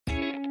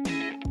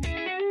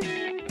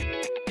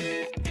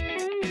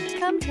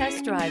Come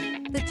test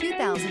drive the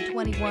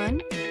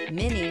 2021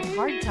 MINI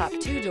Hardtop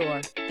 2-door.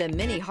 The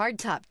MINI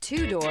Hardtop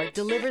 2-door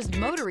delivers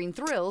motoring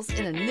thrills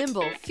in a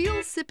nimble,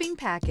 fuel-sipping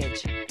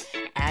package.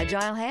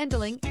 Agile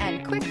handling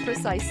and quick,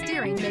 precise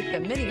steering make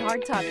the MINI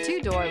Hardtop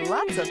 2-door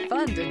lots of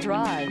fun to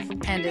drive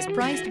and is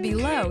priced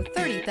below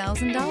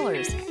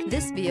 $30,000.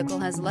 This vehicle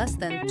has less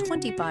than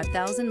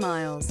 25,000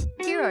 miles.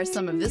 Here are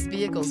some of this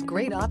vehicle's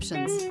great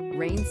options: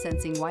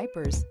 rain-sensing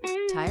wipers,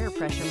 tire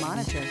pressure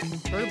monitor,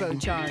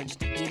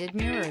 turbocharged, heated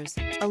mirrors,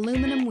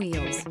 aluminum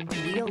wheels,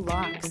 wheel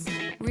locks,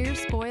 rear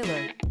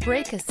spoiler,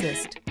 brake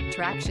assist,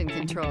 traction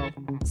control,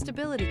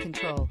 stability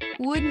control.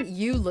 Wouldn't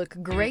you look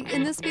great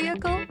in this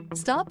vehicle?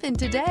 Stop in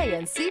today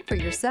and see for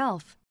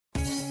yourself.